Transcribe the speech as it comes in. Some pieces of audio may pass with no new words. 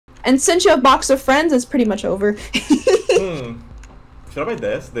And since you have Box of Friends, it's pretty much over. Should I buy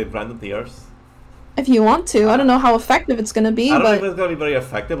this? The random tiers? If you want to. I don't know how effective it's gonna be, I don't but... think it's gonna be very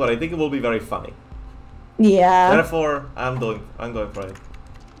effective, but I think it will be very funny. Yeah. Therefore, I'm going for it.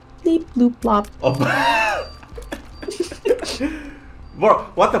 Bleep, bloop, blop. Oh. Bro,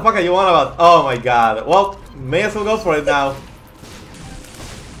 what the fuck are you on about? Oh my god. Well, may as well go for it now.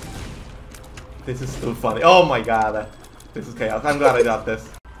 This is too funny. Oh my god. This is chaos. I'm glad I got this.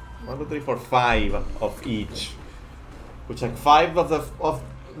 1, 2, 3, 4, 5 of each. Which like 5 of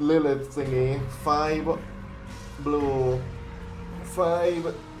Lilith thingy, 5 blue,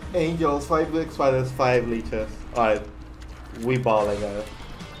 5 angels, 5 big spiders, 5 leeches. Alright. We ball, I guess.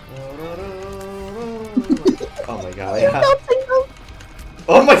 Oh my god, yeah.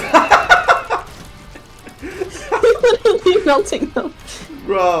 Oh my god! You're literally melting them.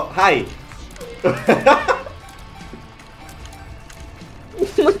 Bro, hi!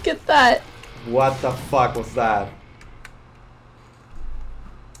 Look at that. What the fuck was that?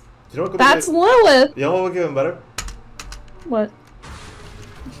 You know what could That's be Lilith. You know what would get even better? What?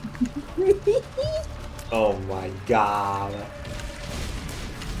 Oh my god.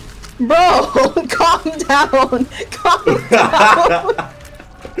 Bro, calm down. Calm down.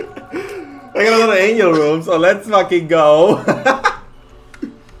 I got another angel room, so let's fucking go.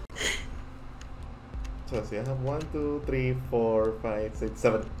 So see, I have 1, 2, 3, 4, 5, 6,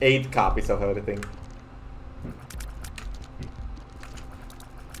 7, 8 copies of everything.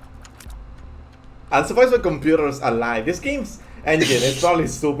 I'm surprised my computer's alive. This game's engine is probably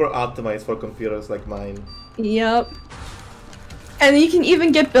super optimized for computers like mine. Yep. And you can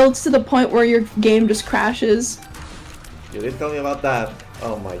even get builds to the point where your game just crashes. You didn't tell me about that.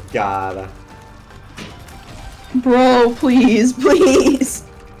 Oh my god. Bro, please, please.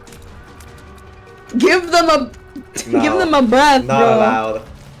 Give them a give them a breath, Not bro. allowed.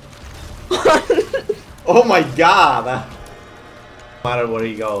 Oh my god. No matter where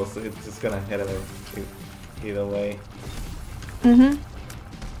he goes, it's just gonna hit him either way.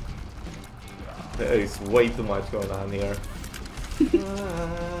 There is way too much going on here.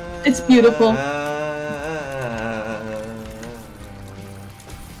 It's beautiful.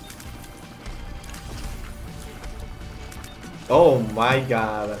 Oh my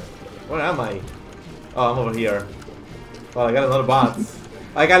god. Where am I? Oh, I'm over here. Well, I got another bot.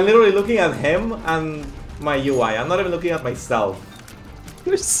 Like, I'm literally looking at him and my UI. I'm not even looking at myself.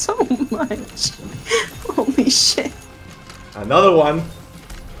 There's so much. Holy shit. Another one.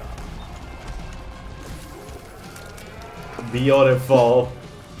 Beautiful.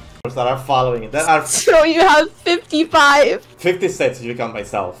 That are following it. That are So you have 55. 56 if you count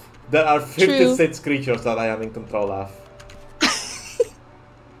myself. There are 56 creatures that I am in control of.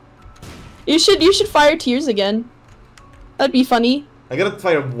 You should fire tiers again. That'd be funny. I gotta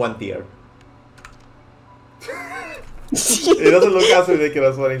fire 1 tier. It doesn't look as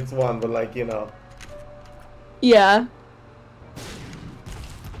ridiculous when it's 1, but like, you know. Yeah.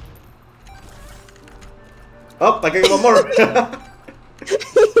 Oh, I can get one more.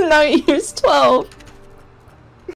 Now yours 12.